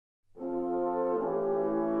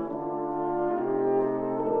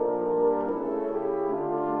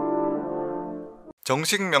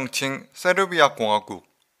정식 명칭 세르비아 공화국,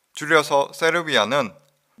 줄여서 세르비아는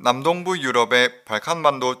남동부 유럽의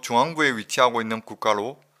발칸반도 중앙부에 위치하고 있는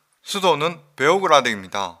국가로 수도는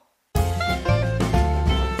베오그라드입니다.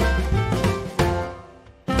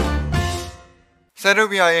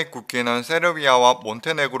 세르비아의 국기는 세르비아와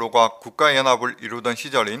몬테네그로가 국가연합을 이루던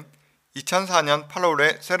시절인 2004년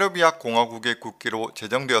 8월에 세르비아 공화국의 국기로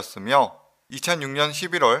제정되었으며 2006년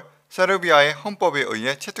 11월 세르비아의 헌법에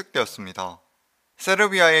의해 채택되었습니다.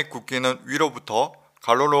 세르비아의 국기는 위로부터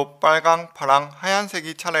가로로 빨강, 파랑,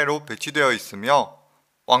 하얀색이 차례로 배치되어 있으며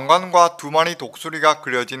왕관과 두 마리 독수리가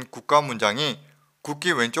그려진 국가 문장이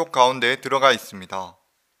국기 왼쪽 가운데에 들어가 있습니다.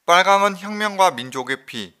 빨강은 혁명과 민족의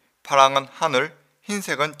피, 파랑은 하늘,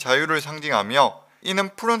 흰색은 자유를 상징하며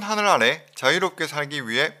이는 푸른 하늘 아래 자유롭게 살기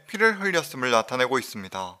위해 피를 흘렸음을 나타내고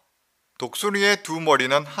있습니다. 독수리의 두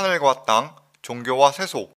머리는 하늘과 땅, 종교와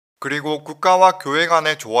세속, 그리고 국가와 교회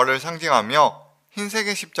간의 조화를 상징하며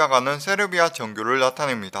흰색의 십자가는 세르비아 정교를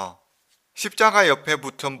나타냅니다. 십자가 옆에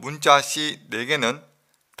붙은 문자 C 4개는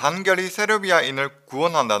단결이 세르비아인을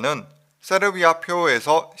구원한다는 세르비아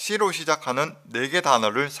표어에서 C로 시작하는 4개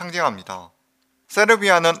단어를 상징합니다.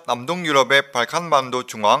 세르비아는 남동유럽의 발칸반도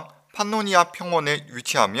중앙 판노니아 평원에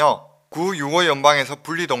위치하며 구유고 연방에서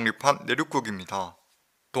분리 독립한 내륙국입니다.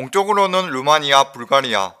 동쪽으로는 루마니아,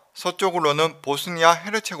 불가리아, 서쪽으로는 보스니아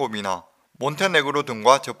헤르체고비나, 몬테네그로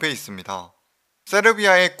등과 접해 있습니다.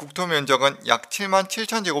 세르비아의 국토 면적은 약 7만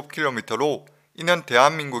 7천 제곱킬로미터로 이는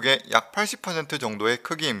대한민국의 약 80% 정도의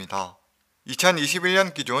크기입니다.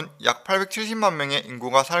 2021년 기준 약 870만 명의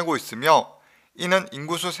인구가 살고 있으며 이는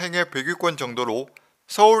인구수 세계 100위권 정도로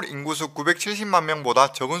서울 인구수 970만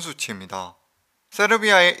명보다 적은 수치입니다.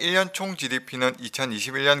 세르비아의 1년 총 GDP는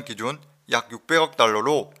 2021년 기준 약 600억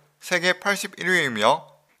달러로 세계 81위이며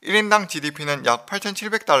 1인당 GDP는 약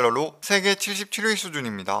 8,700달러로 세계 77위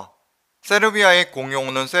수준입니다. 세르비아의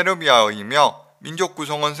공용어는 세르비아어이며 민족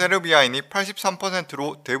구성은 세르비아인이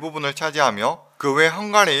 83%로 대부분을 차지하며 그 외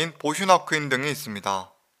헝가리인 보슈너크인 등이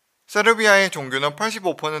있습니다. 세르비아의 종교는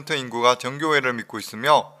 85% 인구가 정교회를 믿고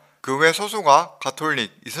있으며 그 외 소수가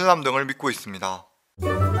가톨릭, 이슬람 등을 믿고 있습니다.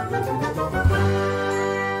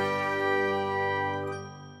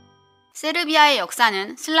 세르비아의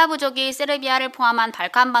역사는 슬라브족이 세르비아를 포함한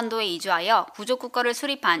발칸반도에 이주하여 부족국가를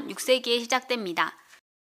수립한 6세기에 시작됩니다.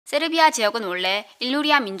 세르비아 지역은 원래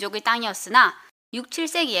일루리아 민족의 땅이었으나 6,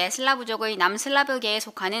 7세기에 슬라브족의 남슬라브계에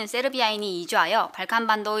속하는 세르비아인이 이주하여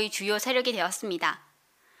발칸반도의 주요 세력이 되었습니다.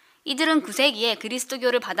 이들은 9세기에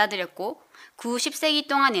그리스도교를 받아들였고 9, 10세기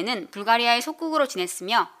동안에는 불가리아의 속국으로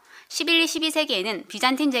지냈으며 11, 12세기에는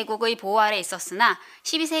비잔틴 제국의 보호 아래 있었으나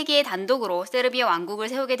 12세기에 단독으로 세르비아 왕국을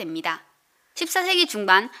세우게 됩니다. 14세기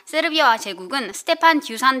중반 세르비아 제국은 스테판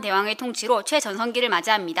듀산 대왕의 통치로 최전성기를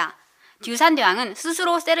맞이합니다. 듀산 대왕은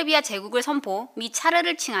스스로 세르비아 제국을 선포 및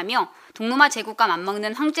차르를 칭하며 동로마 제국과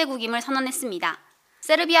맞먹는 황제국임을 선언했습니다.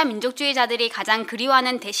 세르비아 민족주의자들이 가장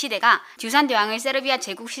그리워하는 대시대가 듀산 대왕의 세르비아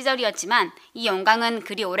제국 시절이었지만 이 영광은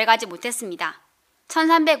그리 오래가지 못했습니다.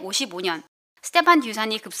 1355년 스테판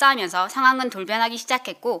듀산이 급사하면서 상황은 돌변하기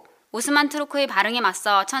시작했고 오스만 투르크의 발응에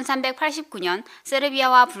맞서 1389년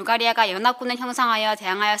세르비아와 불가리아가 연합군을 형성하여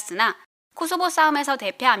대항하였으나 코소보 싸움에서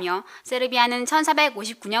대패하며 세르비아는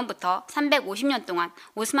 1459년부터 350년 동안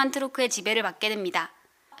오스만 투르크의 지배를 받게 됩니다.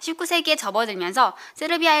 19세기에 접어들면서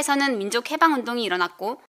세르비아에서는 민족 해방운동이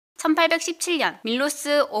일어났고 1817년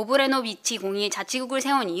밀로스 오브레노비치 공이 자치국을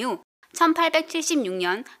세운 이후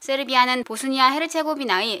 1876년 세르비아는 보스니아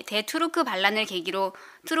헤르체고비나의 대투르크 반란을 계기로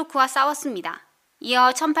투르크와 싸웠습니다.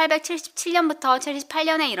 이어 1877년부터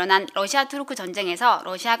 78년에 일어난 러시아 투르크 전쟁에서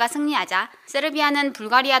러시아가 승리하자 세르비아는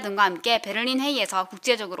불가리아 등과 함께 베를린 회의에서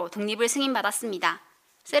국제적으로 독립을 승인받았습니다.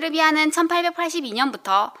 세르비아는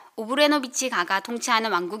 1882년부터 오브레노비치 가가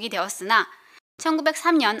통치하는 왕국이 되었으나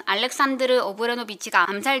 1903년 알렉산드르 오브레노비치가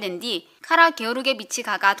암살된 뒤 카라 게오르게비치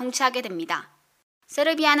가가 통치하게 됩니다.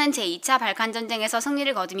 세르비아는 제2차 발칸전쟁에서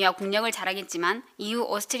승리를 거두며 국력을 자랑했지만 이후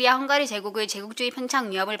오스트리아 헝가리 제국의 제국주의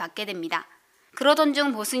팽창 위협을 받게 됩니다. 그러던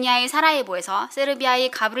중 보스니아의 사라예보에서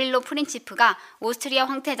세르비아의 가브릴로 프린치프가 오스트리아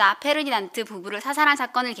황태자 페르디난트 부부를 사살한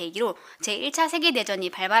사건을 계기로 제1차 세계대전이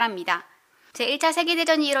발발합니다. 제1차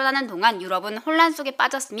세계대전이 일어나는 동안 유럽은 혼란 속에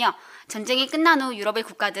빠졌으며 전쟁이 끝난 후 유럽의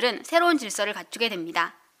국가들은 새로운 질서를 갖추게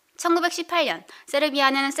됩니다. 1918년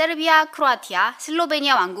세르비아는 세르비아, 크로아티아,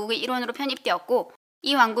 슬로베니아 왕국의 일원으로 편입되었고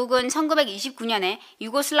이 왕국은 1929년에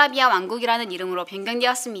유고슬라비아 왕국이라는 이름으로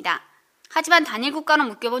변경되었습니다. 하지만 단일 국가로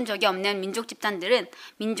묶여본 적이 없는 민족 집단들은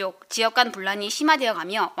민족, 지역 간 분란이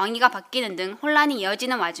심화되어가며 왕위가 바뀌는 등 혼란이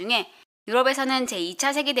이어지는 와중에 유럽에서는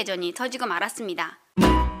제2차 세계대전이 터지고 말았습니다.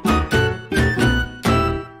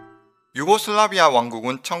 유고슬라비아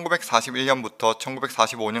왕국은 1941년부터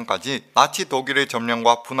 1945년까지 나치 독일의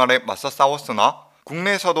점령과 분할에 맞서 싸웠으나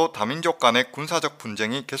국내에서도 다민족 간의 군사적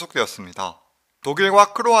분쟁이 계속되었습니다.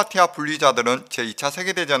 독일과 크로아티아 분리자들은 제2차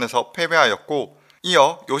세계대전에서 패배하였고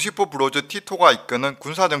이어 요시프 브로즈 티토가 이끄는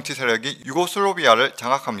군사정치 세력이 유고슬라비아를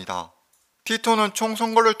장악합니다. 티토는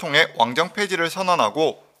총선거를 통해 왕정 폐지를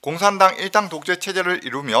선언하고 공산당 일당 독재 체제를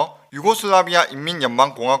이루며 유고슬라비아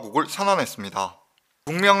인민연방공화국을 선언했습니다.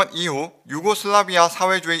 국명은 이후 유고슬라비아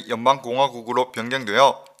사회주의 연방공화국으로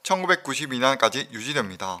변경되어 1992년까지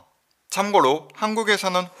유지됩니다. 참고로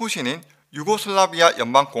한국에서는 후신인 유고슬라비아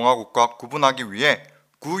연방공화국과 구분하기 위해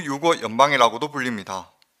구유고 연방이라고도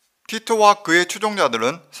불립니다. 티토와 그의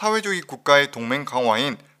추종자들은 사회주의 국가의 동맹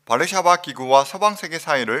강화인 바르샤바 기구와 서방 세계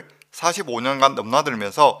사이를 45년간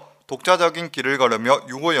넘나들면서 독자적인 길을 걸으며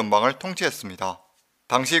유고 연방을 통치했습니다.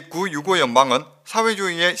 당시 구유고 연방은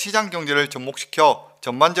사회주의의 시장 경제를 접목시켜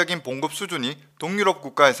전반적인 봉급 수준이 동유럽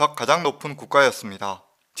국가에서 가장 높은 국가였습니다.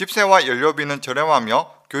 집세와 연료비는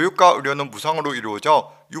저렴하며 교육과 의료는 무상으로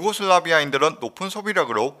이루어져 유고슬라비아인들은 높은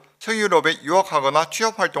소비력으로 서유럽에 유학하거나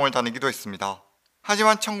취업활동을 다니기도 했습니다.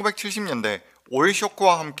 하지만 1970년대 오일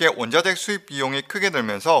쇼크와 함께 원자재 수입 비용이 크게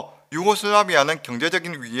들면서 유고슬라비아는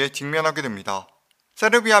경제적인 위기에 직면하게 됩니다.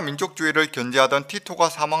 세르비아 민족주의를 견제하던 티토가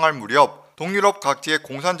사망할 무렵 동유럽 각지의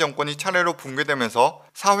공산 정권이 차례로 붕괴되면서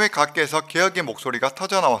사회 각계에서 개혁의 목소리가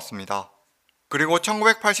터져나왔습니다. 그리고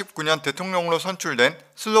 1989년 대통령으로 선출된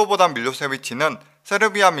슬로보단 밀로세비치는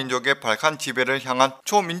세르비아 민족의 발칸 지배를 향한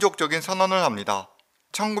초민족적인 선언을 합니다.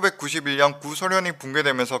 1991년 구소련이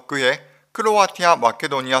붕괴되면서 그해 크로아티아,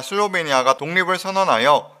 마케도니아, 슬로베니아가 독립을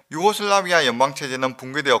선언하여 유고슬라비아 연방체제는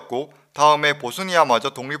붕괴되었고 다음해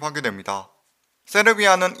보스니아마저 독립하게 됩니다.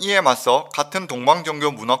 세르비아는 이에 맞서 같은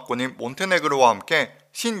동방종교 문화권인 몬테네그로와 함께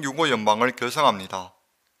신유고 연방을 결성합니다.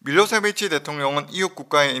 밀로세비치 대통령은 이웃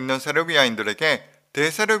국가에 있는 세르비아인들에게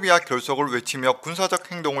대세르비아 결속을 외치며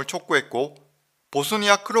군사적 행동을 촉구했고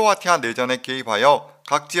보스니아 크로아티아 내전에 개입하여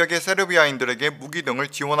각 지역의 세르비아인들에게 무기 등을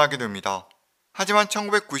지원하게 됩니다. 하지만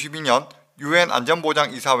 1992년 유엔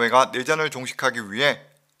안전보장이사회가 내전을 종식하기 위해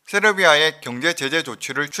세르비아의 경제 제재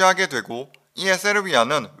조치를 취하게 되고 이에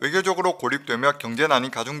세르비아는 외교적으로 고립되며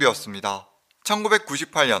경제난이 가중되었습니다.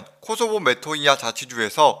 1998년 코소보 메토이아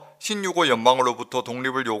자치주에서 신유고 연방으로부터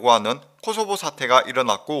독립을 요구하는 코소보 사태가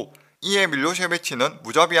일어났고 이에 밀로세비치는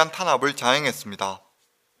무자비한 탄압을 자행했습니다.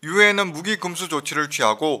 유엔은 무기 금수 조치를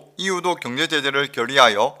취하고 이후도 경제 제재를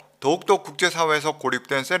결의하여 더욱더 국제사회에서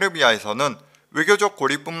고립된 세르비아에서는 외교적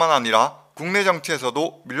고립뿐만 아니라 국내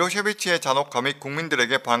정치에서도 밀로세비치의 잔혹함이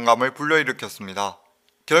국민들에게 반감을 불러일으켰습니다.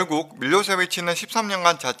 결국 밀로세비치는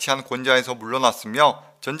 13년간 자치한 권좌에서 물러났으며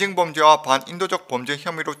전쟁 범죄와 반인도적 범죄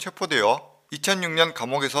혐의로 체포되어 2006년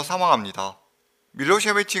감옥에서 사망합니다.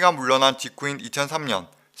 밀로세비치가 물러난 직후인 2003년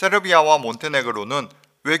세르비아와 몬테네그로는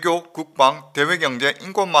외교, 국방, 대외경제,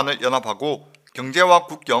 인권만을 연합하고 경제와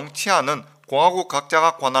국경, 치안은 공화국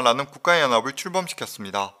각자가 관할하는 국가연합을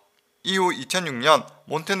출범시켰습니다. 이후 2006년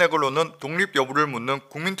몬테네그로는 독립 여부를 묻는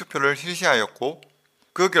국민투표를 실시하였고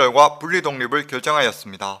그 결과 분리 독립을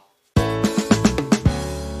결정하였습니다.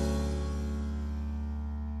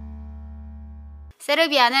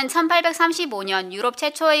 세르비아는 1835년 유럽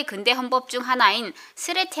최초의 근대 헌법 중 하나인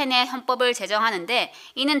스레텐의 헌법을 제정하는데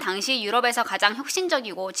이는 당시 유럽에서 가장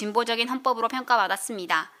혁신적이고 진보적인 헌법으로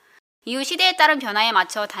평가받았습니다. 이후 시대에 따른 변화에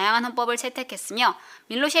맞춰 다양한 헌법을 채택했으며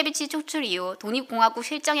밀로세비치 축출 이후 독립공화국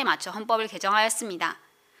실정에 맞춰 헌법을 개정하였습니다.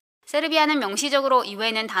 세르비아는 명시적으로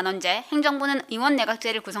의회는 단원제, 행정부는 의원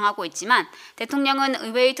내각제를 구성하고 있지만 대통령은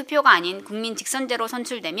의회의 투표가 아닌 국민 직선제로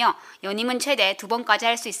선출되며 연임은 최대 2번까지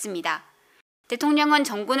할 수 있습니다. 대통령은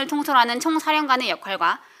정군을 통솔하는 총사령관의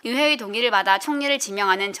역할과 의회의 동의를 받아 총리를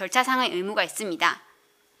지명하는 절차상의 의무가 있습니다.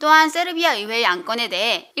 또한 세르비아 의회의 안건에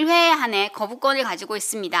대해 1회에 한해 거부권을 가지고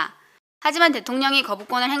있습니다. 하지만 대통령이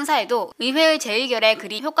거부권을 행사해도 의회의 재의결에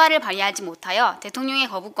그리 효과를 발휘하지 못하여 대통령의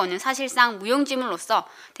거부권은 사실상 무용지물로서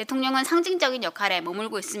대통령은 상징적인 역할에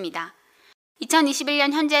머물고 있습니다.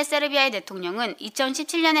 2021년 현재 세르비아의 대통령은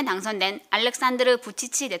 2017년에 당선된 알렉산드르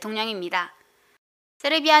부치치 대통령입니다.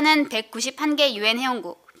 세르비아는 191개 유엔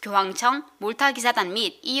회원국, 교황청, 몰타 기사단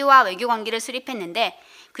및 EU와 외교관계를 수립했는데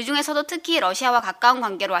그 중에서도 특히 러시아와 가까운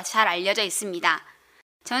관계로 잘 알려져 있습니다.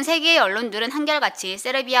 전 세계의 언론들은 한결같이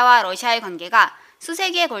세르비아와 러시아의 관계가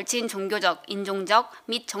수세기에 걸친 종교적, 인종적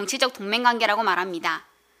및 정치적 동맹관계라고 말합니다.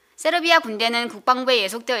 세르비아 군대는 국방부에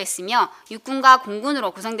예속되어 있으며 육군과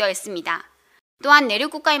공군으로 구성되어 있습니다. 또한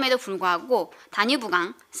내륙국가임에도 불구하고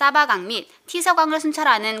다뉴브강, 사바강 및 티서강을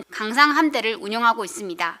순찰하는 강상 함대를 운영하고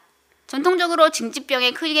있습니다. 전통적으로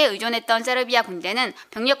징집병에 크게 의존했던 세르비아 군대는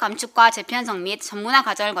병력 감축과 재편성 및 전문화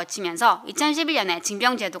과정을 거치면서 2011년에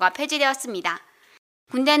징병 제도가 폐지되었습니다.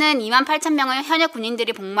 군대는 2만 8천 명의 현역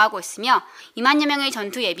군인들이 복무하고 있으며 2만여 명의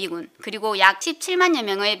전투 예비군, 그리고 약 17만여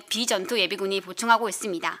명의 비전투 예비군이 보충하고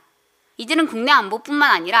있습니다. 이들은 국내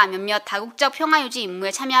안보뿐만 아니라 몇몇 다국적 평화유지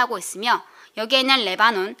임무에 참여하고 있으며 여기에는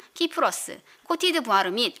레바논, 키프로스, 코티드 부아르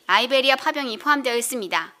및 라이베리아 파병이 포함되어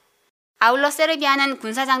있습니다. 아울러 세르비아는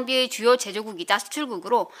군사장비의 주요 제조국이자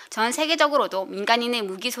수출국으로 전 세계적으로도 민간인의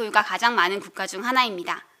무기 소유가 가장 많은 국가 중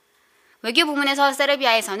하나입니다. 외교 부문에서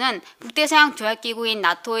세르비아에서는 북대서양 조약기구인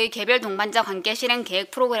나토의 개별 동반자 관계 실행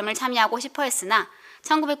계획 프로그램을 참여하고 싶어 했으나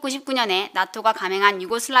 1999년에 나토가 감행한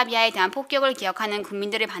유고슬라비아에 대한 폭격을 기억하는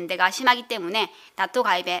국민들의 반대가 심하기 때문에 나토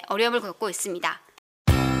가입에 어려움을 겪고 있습니다.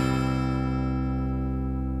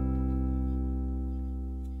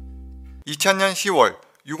 2000년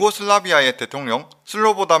 10월 유고슬라비아의 대통령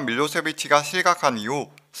슬로보단 밀로세비치가 실각한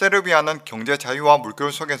이후 세르비아는 경제 자유와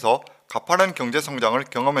물결 속에서 가파른 경제 성장을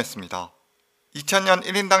경험했습니다. 2000년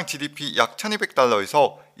 1인당 GDP 약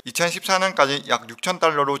 1200달러에서 2014년까지 약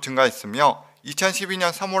 6000달러로 증가했으며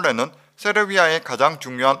 2012년 3월에는 세르비아의 가장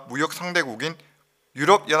중요한 무역 상대국인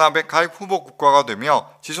유럽연합의 가입 후보 국가가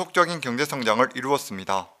되며 지속적인 경제 성장을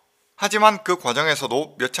이루었습니다. 하지만 그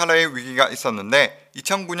과정에서도 몇 차례의 위기가 있었는데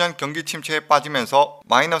 2009년 경기 침체에 빠지면서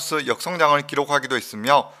마이너스 역성장을 기록하기도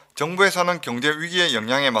했으며 정부에서는 경제 위기의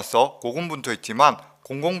영향에 맞서 고군분투했지만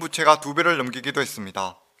공공부채가 2배를 넘기기도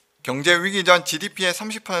했습니다. 경제 위기 전 GDP의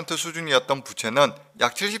 30% 수준이었던 부채는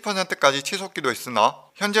약 70%까지 치솟기도 했으나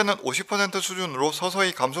현재는 50% 수준으로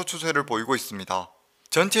서서히 감소 추세를 보이고 있습니다.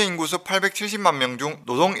 전체 인구수 870만 명 중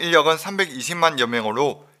노동 인력은 320만여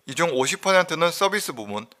명으로 이 중 50%는 서비스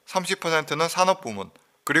부문, 30%는 산업 부문,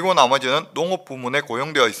 그리고 나머지는 농업 부문에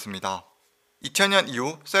고용되어 있습니다. 2000년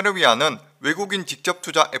이후 세르비아는 외국인 직접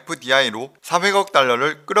투자 FDI로 400억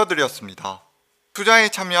달러를 끌어들였습니다. 투자에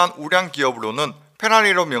참여한 우량 기업으로는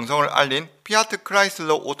페라리로 명성을 알린 피아트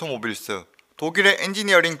크라이슬러 오토모빌스, 독일의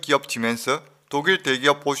엔지니어링 기업 지멘스, 독일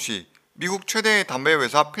대기업 보쉬, 미국 최대의 담배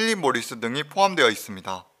회사 필립 모리스 등이 포함되어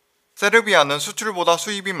있습니다. 세르비아는 수출보다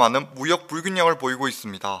수입이 많은 무역 불균형을 보이고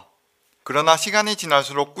있습니다. 그러나 시간이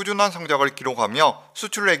지날수록 꾸준한 성적을 기록하며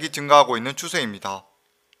수출액이 증가하고 있는 추세입니다.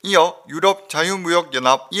 이어 유럽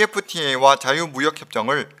자유무역연합 EFTA와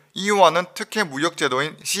자유무역협정을, EU와는 특혜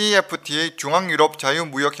무역제도인 CEFTA 중앙유럽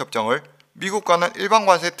자유무역협정을, 미국과는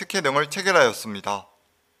일반관세 특혜 등을 체결하였습니다.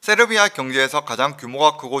 세르비아 경제에서 가장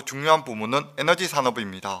규모가 크고 중요한 부문은 에너지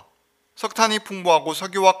산업입니다. 석탄이 풍부하고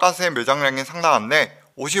석유와 가스의 매장량이 상당한데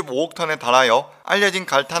 55억 톤에 달하여 알려진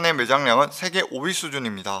갈탄의 매장량은 세계 5위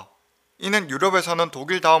수준입니다. 이는 유럽에서는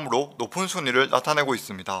독일 다음으로 높은 순위를 나타내고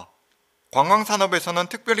있습니다. 관광산업에서는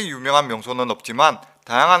특별히 유명한 명소는 없지만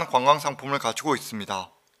다양한 관광상품을 갖추고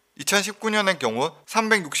있습니다. 2019년의 경우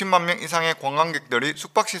 360만 명 이상의 관광객들이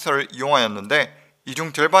숙박시설을 이용하였는데 이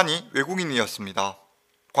중 절반이 외국인이었습니다.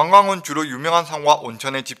 관광은 주로 유명한 산과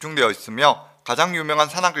온천에 집중되어 있으며 가장 유명한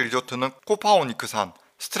산악 리조트는 코파오니크산,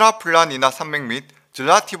 스트라플라니나 산맥 및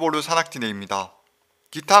질라티보르 산악지대입니다.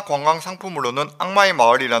 기타 관광 상품으로는 악마의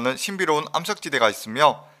마을이라는 신비로운 암석지대가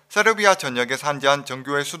있으며 세르비아 전역에 산지한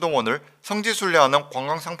정교의 수동원을 성지순례하는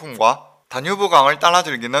관광 상품과 다뉴브 강을 따라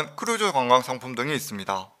즐기는 크루즈 관광 상품 등이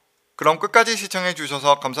있습니다. 그럼 끝까지 시청해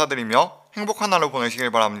주셔서 감사드리며 행복한 하루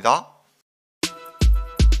보내시길 바랍니다.